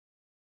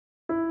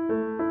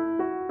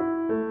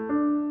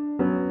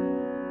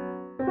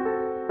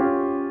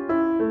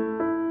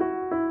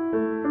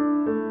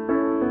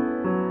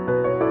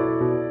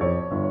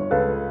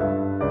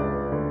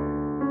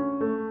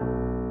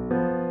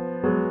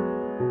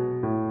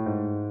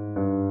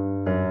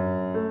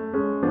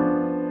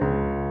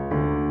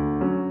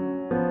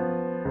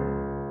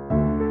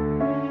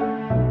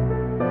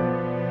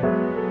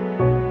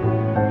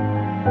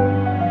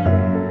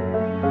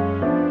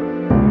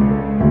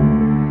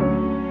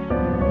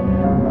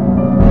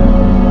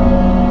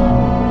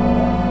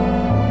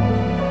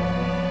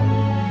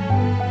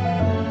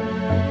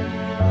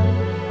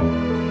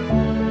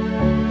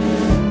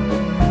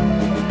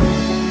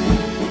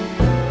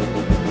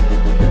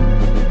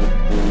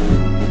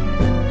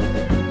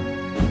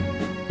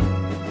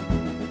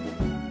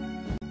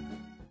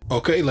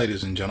Okay,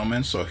 ladies and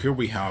gentlemen, so here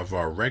we have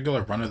our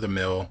regular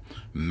run-of-the-mill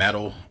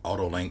metal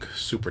Otto Link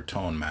Super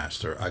Tone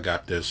Master. I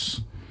got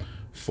this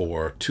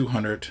for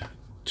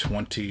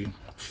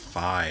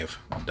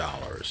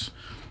 $225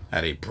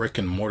 at a brick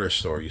and mortar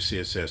store. You see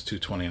it says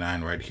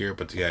 $229 right here,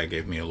 but the guy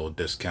gave me a little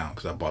discount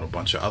because I bought a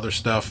bunch of other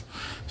stuff.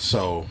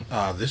 So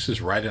this is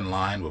right in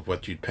line with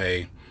what you'd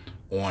pay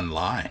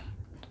online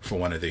for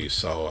one of these.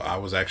 So I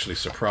was actually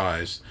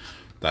surprised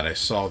that I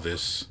saw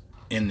this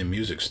in the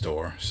music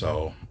store,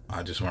 so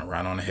I just went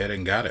right on ahead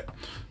and got it.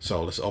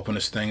 So let's open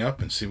this thing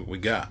up and see what we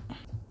got.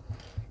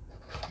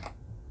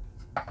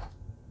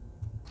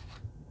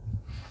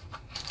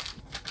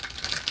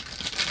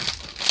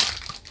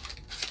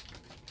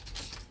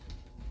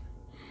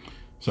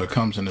 So it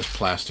comes in this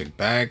plastic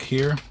bag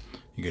here.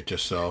 You get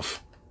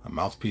yourself a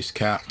mouthpiece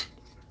cap.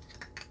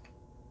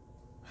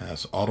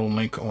 Has Otto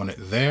Link on it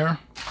there.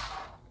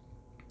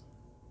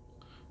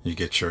 You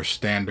get your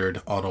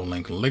standard Otto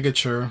Link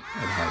ligature.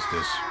 It has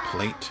this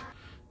plate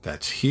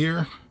that's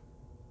here.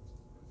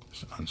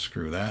 Just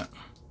unscrew that.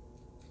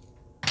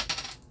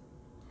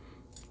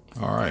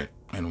 All right,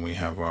 and we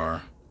have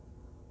our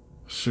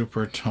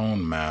Super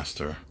Tone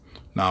Master.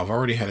 Now I've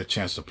already had a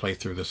chance to play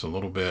through this a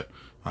little bit.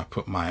 I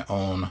put my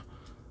own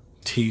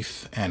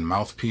teeth and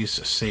mouthpiece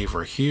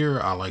saver here.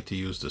 I like to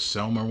use the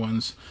Selmer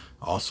ones.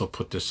 I also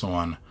put this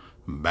on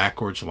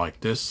backwards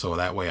like this, so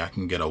that way I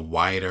can get a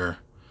wider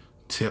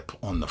tip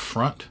on the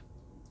front.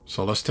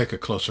 So let's take a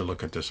closer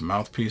look at this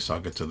mouthpiece. I'll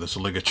get to this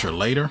ligature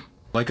later.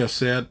 Like I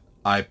said,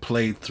 I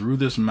played through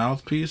this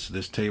mouthpiece.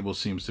 This table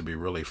seems to be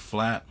really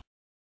flat.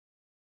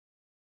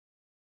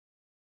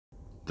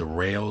 The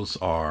rails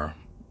are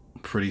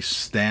pretty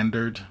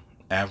standard,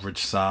 average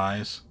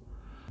size.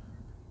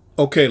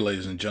 Okay,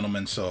 ladies and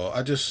gentlemen, so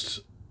I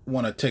just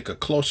want to take a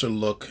closer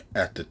look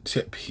at the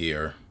tip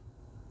here.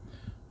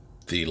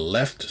 The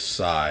left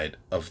side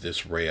of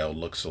this rail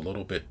looks a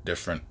little bit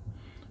different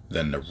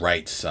than the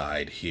right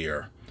side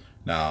here.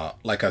 Now,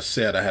 like I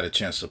said, I had a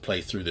chance to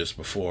play through this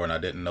before and I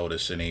didn't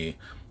notice any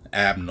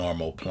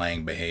abnormal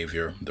playing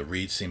behavior. The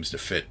reed seems to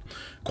fit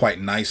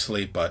quite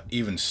nicely, but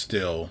even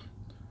still,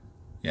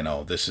 you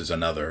know, this is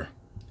another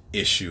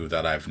issue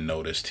that I've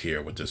noticed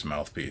here with this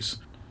mouthpiece.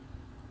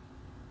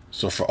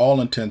 So for all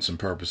intents and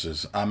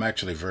purposes, I'm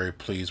actually very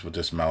pleased with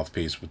this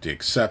mouthpiece, with the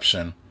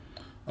exception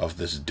of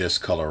this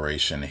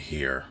discoloration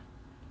here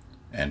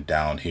and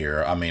down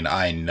here. I mean,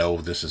 I know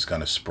this is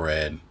going to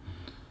spread,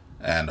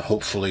 and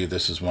hopefully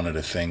this is one of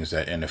the things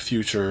that in the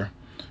future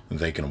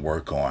they can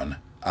work on.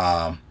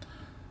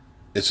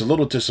 It's a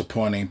little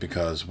disappointing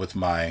because with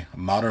my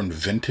modern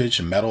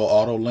vintage metal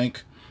Otto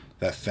Link,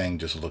 that thing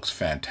just looks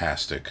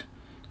fantastic.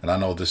 And I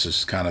know this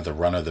is kind of the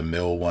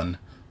run-of-the-mill one,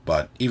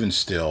 but even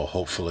still,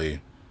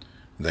 hopefully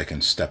they can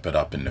step it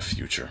up in the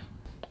future.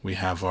 We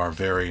have our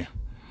very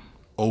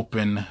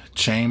open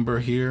chamber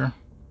here.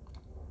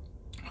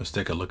 Let's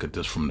take a look at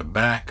this from the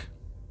back.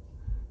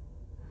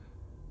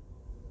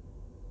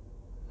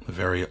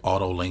 Very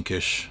Otto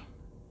Linkish.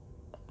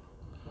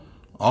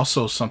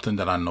 Also, something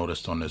that I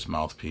noticed on this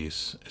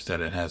mouthpiece is that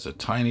it has a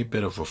tiny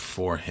bit of a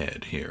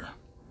forehead here.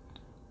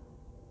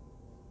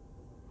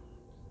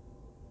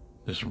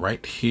 This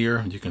right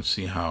here, you can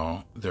see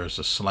how there's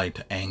a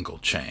slight angle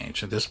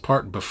change. This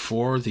part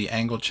before the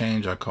angle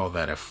change, I call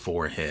that a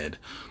forehead.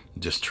 It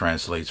just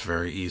translates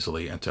very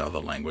easily into other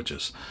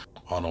languages.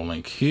 Otto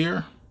Link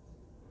here,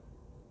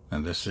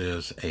 and this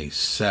is a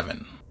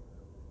 7.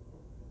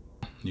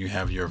 You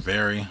have your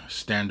very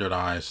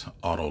standardized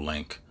Otto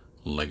Link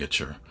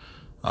ligature.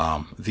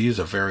 These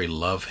are very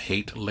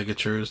love-hate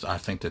ligatures. I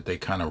think that they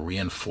kind of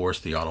reinforce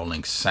the Otto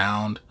Link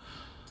sound.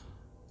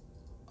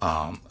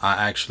 I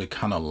actually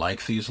kind of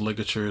like these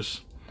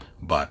ligatures,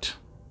 but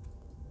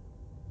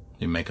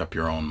you make up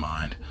your own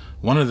mind.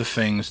 One of the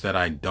things that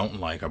I don't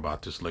like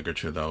about this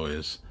ligature, though,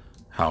 is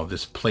how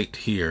this plate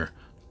here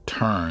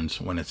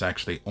turns when it's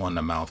actually on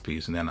the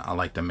mouthpiece, and then I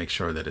like to make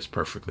sure that it's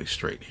perfectly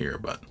straight here.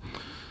 But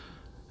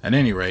at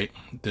any rate,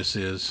 this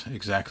is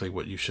exactly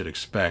what you should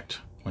expect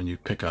when you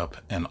pick up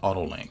an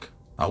Otto Link.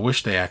 I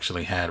wish they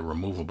actually had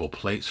removable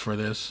plates for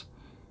this,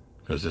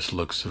 because this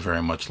looks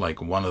very much like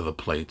one of the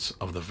plates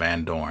of the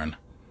Vandoren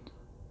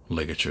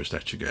ligatures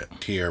that you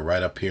get. Here,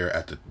 right up here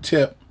at the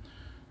tip,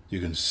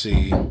 you can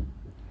see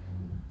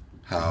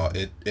how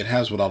it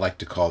has what I like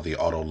to call the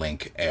Otto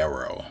Link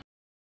arrow.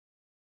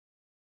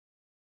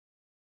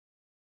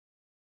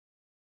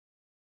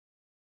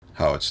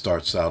 How it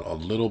starts out a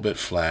little bit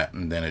flat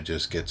and then it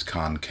just gets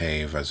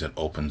concave as it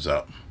opens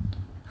up.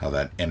 How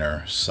that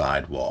inner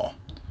sidewall.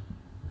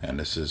 And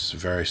this is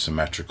very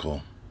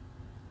symmetrical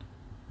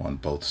on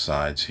both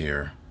sides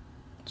here.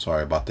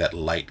 Sorry about that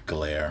light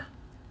glare.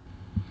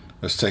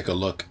 Let's take a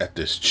look at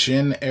this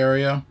chin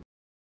area.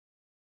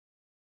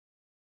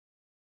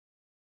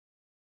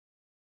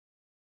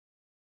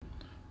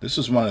 This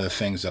is one of the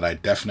things that I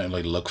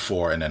definitely look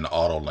for in an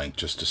Otto Link,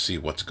 just to see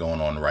what's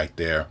going on right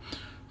there,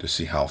 to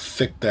see how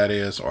thick that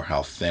is or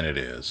how thin it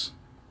is.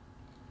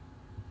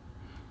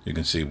 You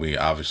can see we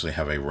obviously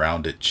have a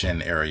rounded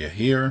chin area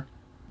here.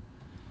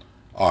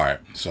 All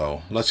right,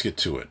 so let's get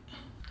to it.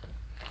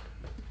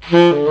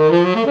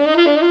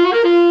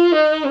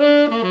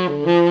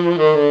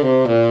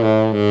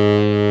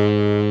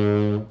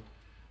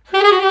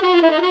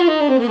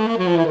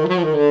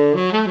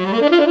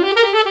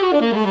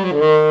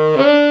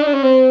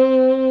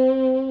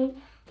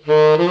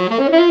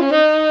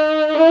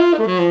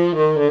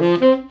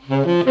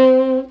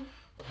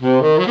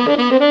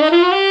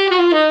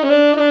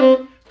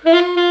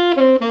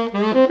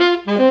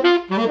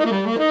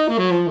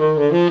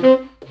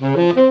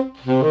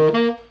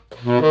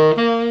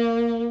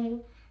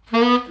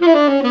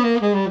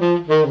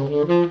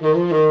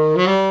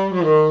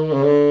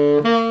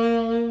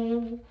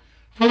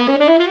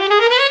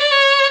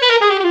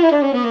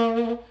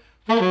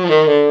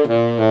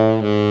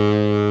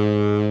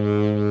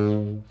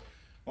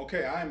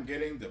 Okay, I am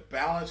getting the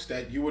balance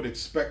that you would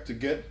expect to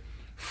get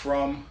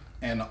from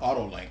an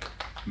Otto Link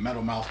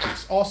metal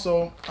mouthpiece.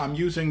 Also, I'm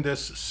using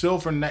this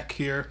silver neck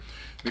here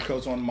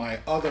because on my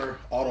other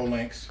Otto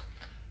Links,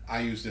 I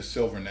use this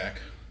silver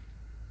neck.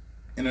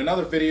 In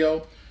another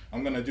video,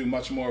 I'm going to do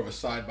much more of a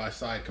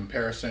side-by-side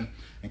comparison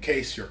in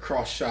case you're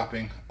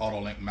cross-shopping Otto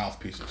Link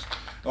mouthpieces.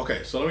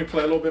 Okay, so let me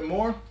play a little bit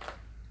more.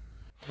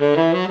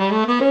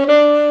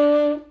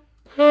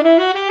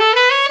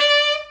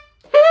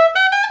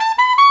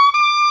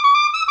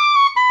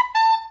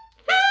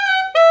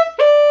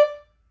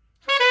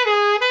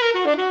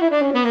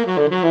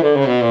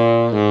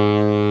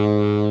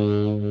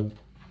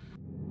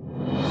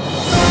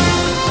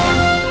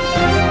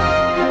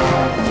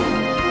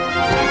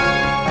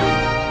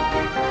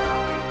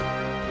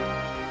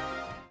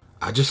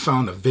 I just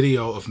found a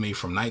video of me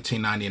from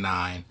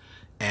 1999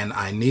 and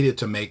I needed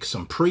to make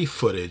some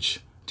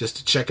pre-footage just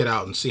to check it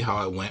out and see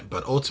how it went,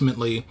 but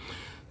ultimately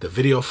the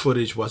video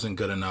footage wasn't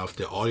good enough,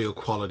 the audio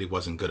quality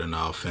wasn't good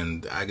enough,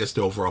 and I guess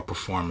the overall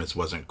performance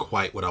wasn't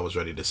quite what I was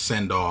ready to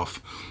send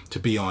off to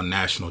be on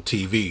national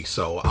TV.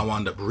 So I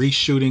wound up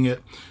reshooting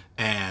it,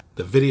 and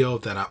the video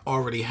that I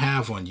already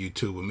have on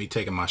YouTube with me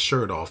taking my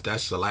shirt off,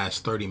 that's the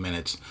last 30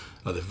 minutes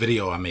of the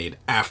video I made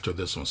after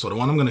this one. So the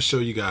one I'm going to show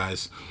you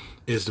guys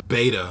is the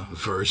beta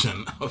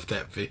version of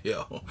that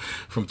video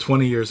from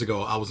 20 years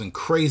ago. I was in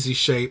crazy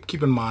shape.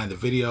 Keep in mind the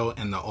video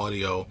and the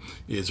audio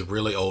is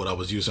really old. I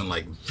was using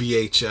like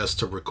VHS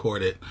to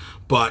record it,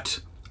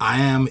 but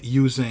I am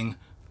using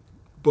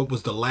what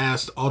was the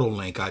last Otto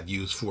Link I'd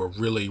used for a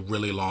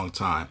really long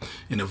time.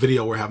 In the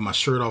video where I have my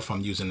shirt off,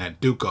 I'm using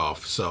that Duke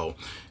off. So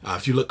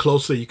if you look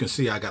closely, you can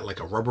see I got like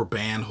a rubber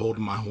band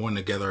holding my horn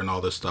together and all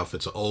this stuff.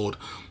 It's an old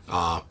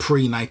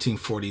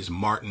pre-1940s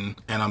Martin,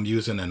 and I'm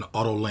using an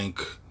Otto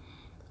Link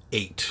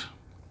 8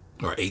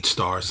 or 8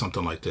 stars,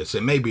 something like this.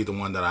 It may be the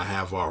one that I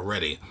have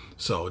already.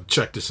 So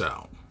check this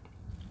out.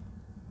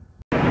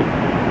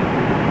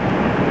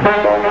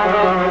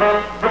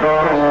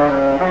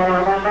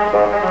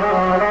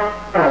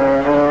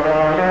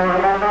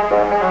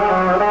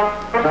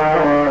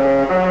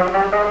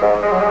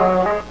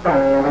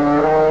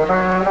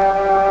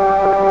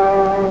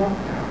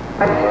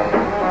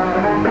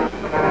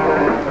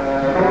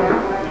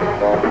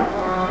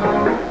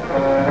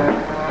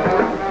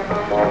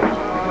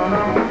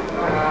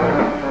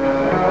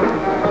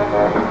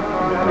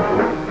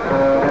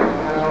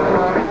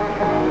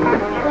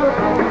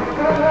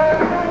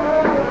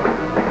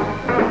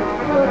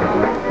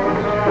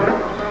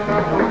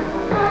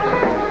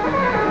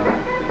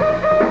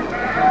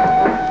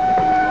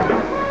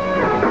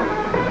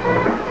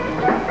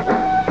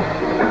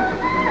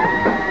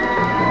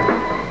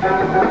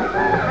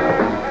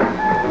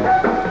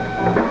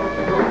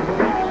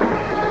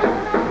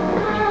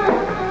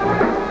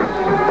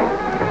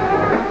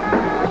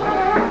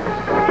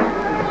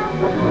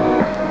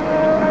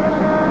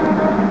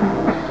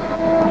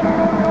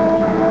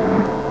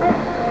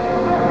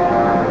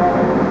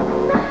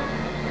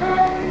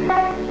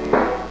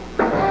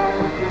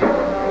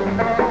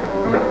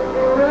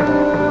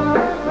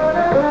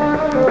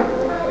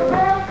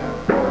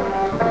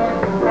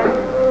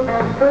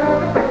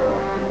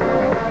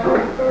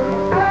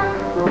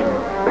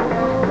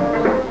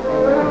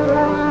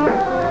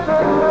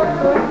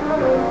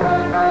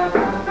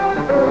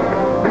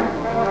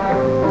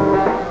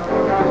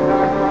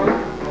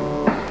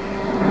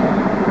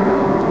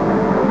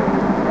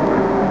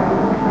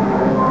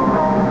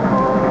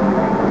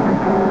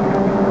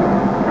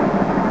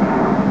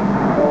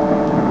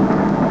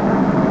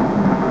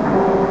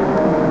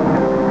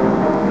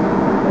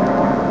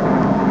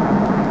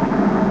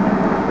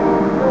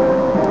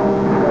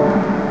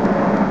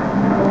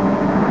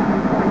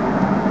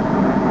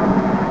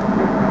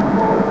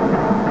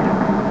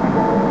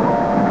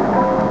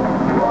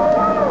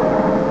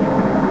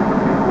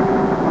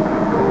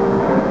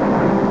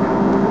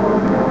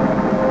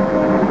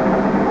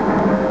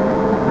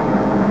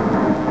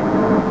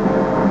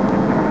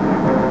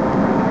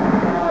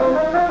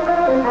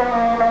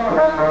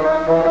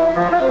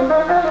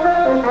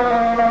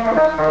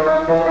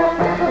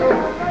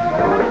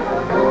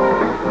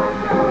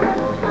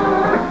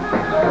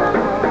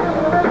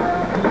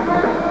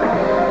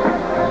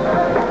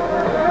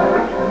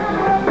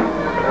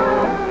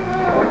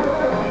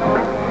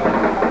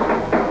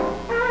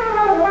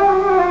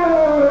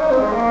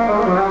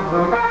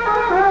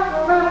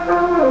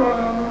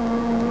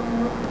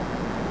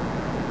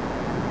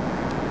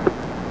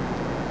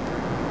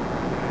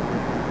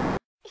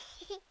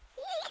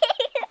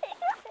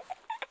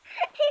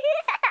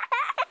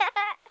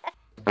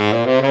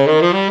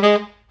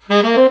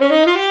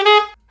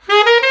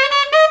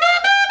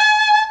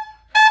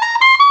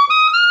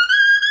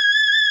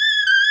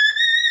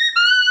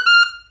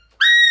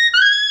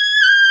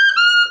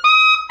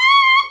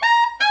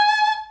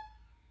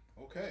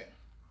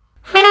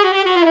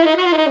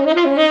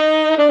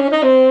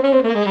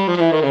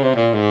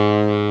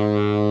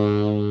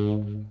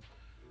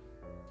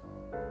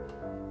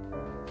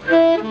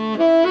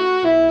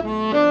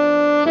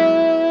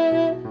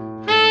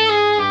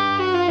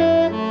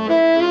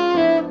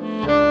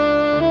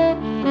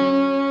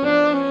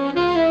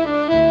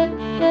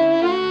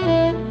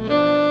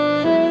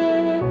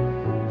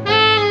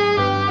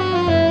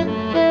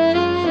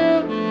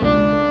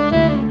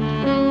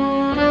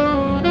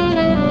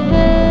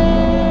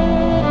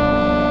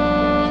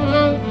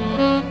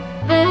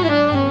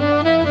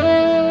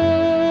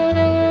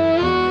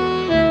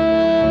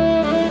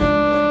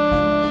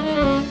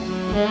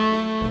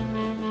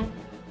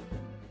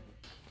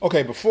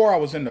 Okay, before I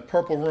was in the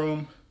purple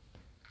room,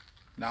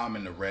 now I'm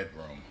in the red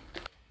room.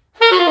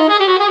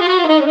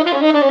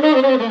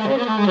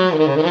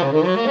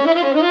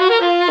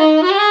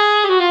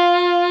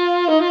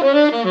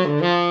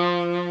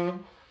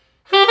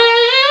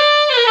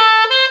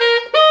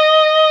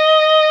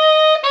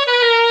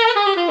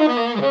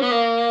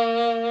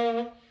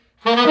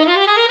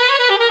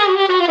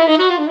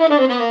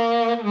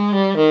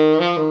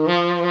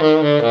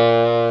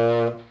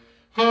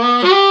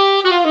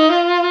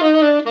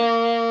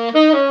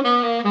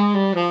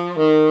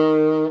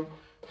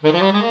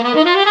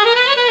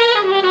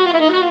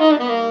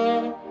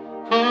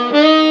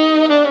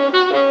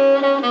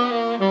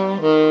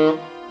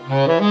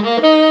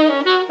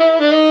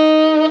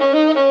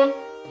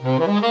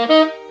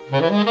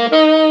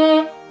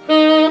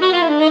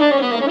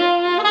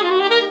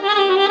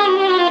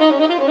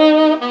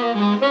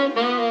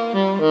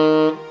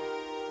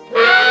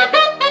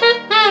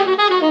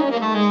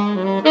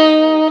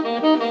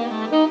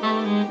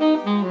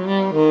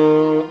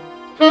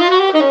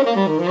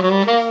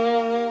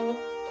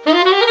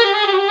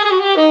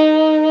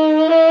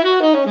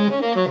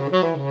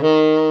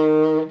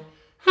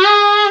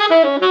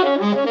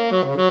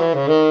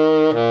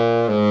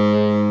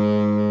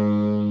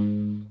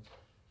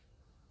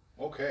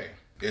 Okay,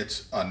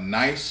 it's a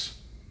nice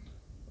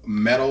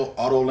metal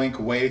Otto Link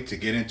way to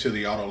get into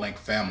the Otto Link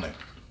family.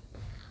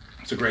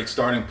 It's a great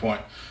starting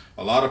point.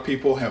 A lot of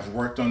people have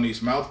worked on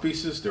these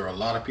mouthpieces. There are a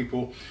lot of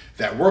people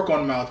that work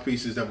on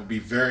mouthpieces that would be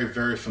very,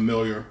 very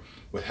familiar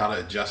with how to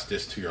adjust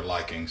this to your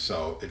liking.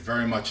 So it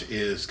very much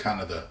is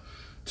kind of the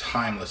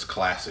timeless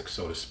classic,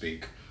 so to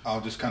speak.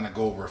 I'll just kind of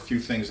go over a few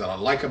things that I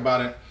like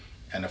about it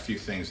and a few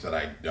things that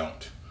I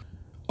don't.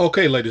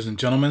 Okay, ladies and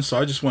gentlemen, so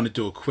I just want to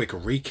do a quick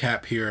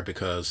recap here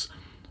because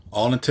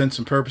all intents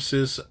and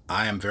purposes,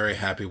 I am very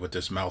happy with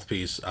this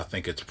mouthpiece. I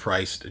think it's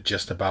priced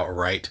just about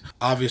right.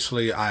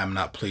 Obviously, I am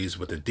not pleased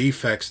with the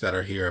defects that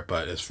are here,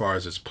 but as far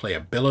as its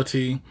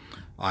playability,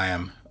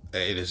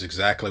 it is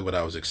exactly what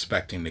I was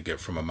expecting to get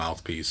from a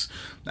mouthpiece.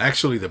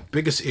 Actually, the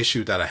biggest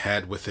issue that I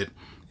had with it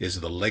is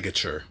the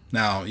ligature.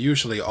 Now,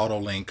 usually Otto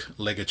Link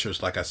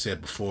ligatures, like I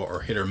said before,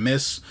 are hit or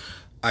miss.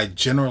 I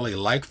generally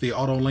like the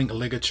Otto Link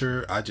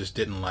ligature. I just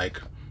didn't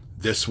like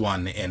this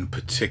one in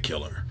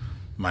particular.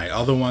 My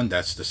other one,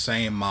 that's the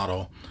same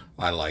model,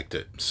 I liked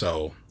it.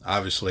 So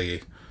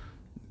obviously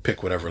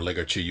pick whatever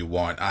ligature you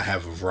want. I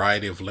have a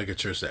variety of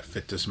ligatures that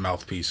fit this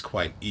mouthpiece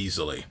quite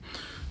easily.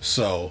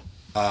 So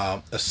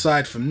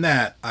aside from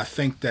that, I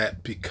think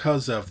that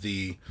because of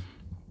the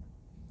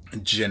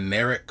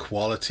generic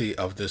quality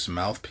of this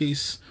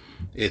mouthpiece,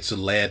 it's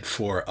led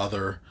for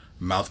other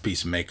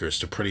mouthpiece makers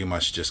to pretty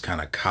much just kind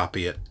of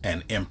copy it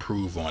and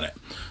improve on it.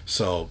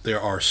 So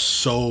there are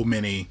so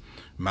many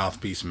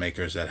mouthpiece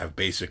makers that have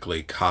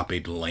basically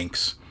copied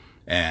links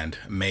and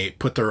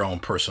put their own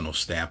personal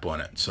stamp on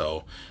it.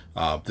 So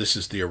this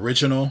is the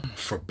original,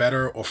 for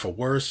better or for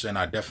worse, and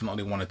I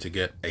definitely wanted to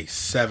get a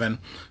 7,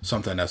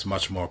 something that's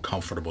much more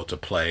comfortable to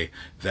play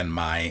than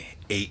my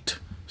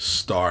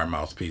 8-star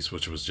mouthpiece,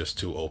 which was just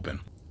too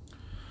open.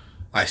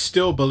 I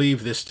still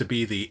believe this to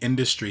be the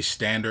industry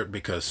standard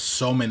because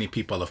so many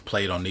people have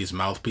played on these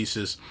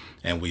mouthpieces,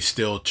 and we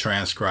still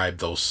transcribe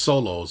those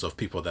solos of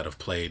people that have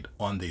played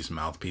on these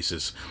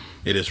mouthpieces.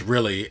 It is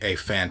really a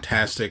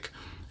fantastic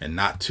and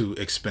not too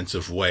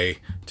expensive way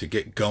to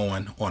get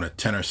going on a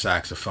tenor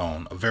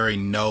saxophone. A very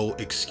no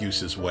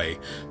excuses way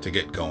to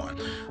get going.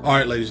 All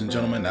right, ladies and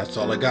gentlemen, that's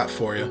all I got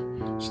for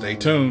you. Stay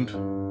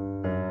tuned.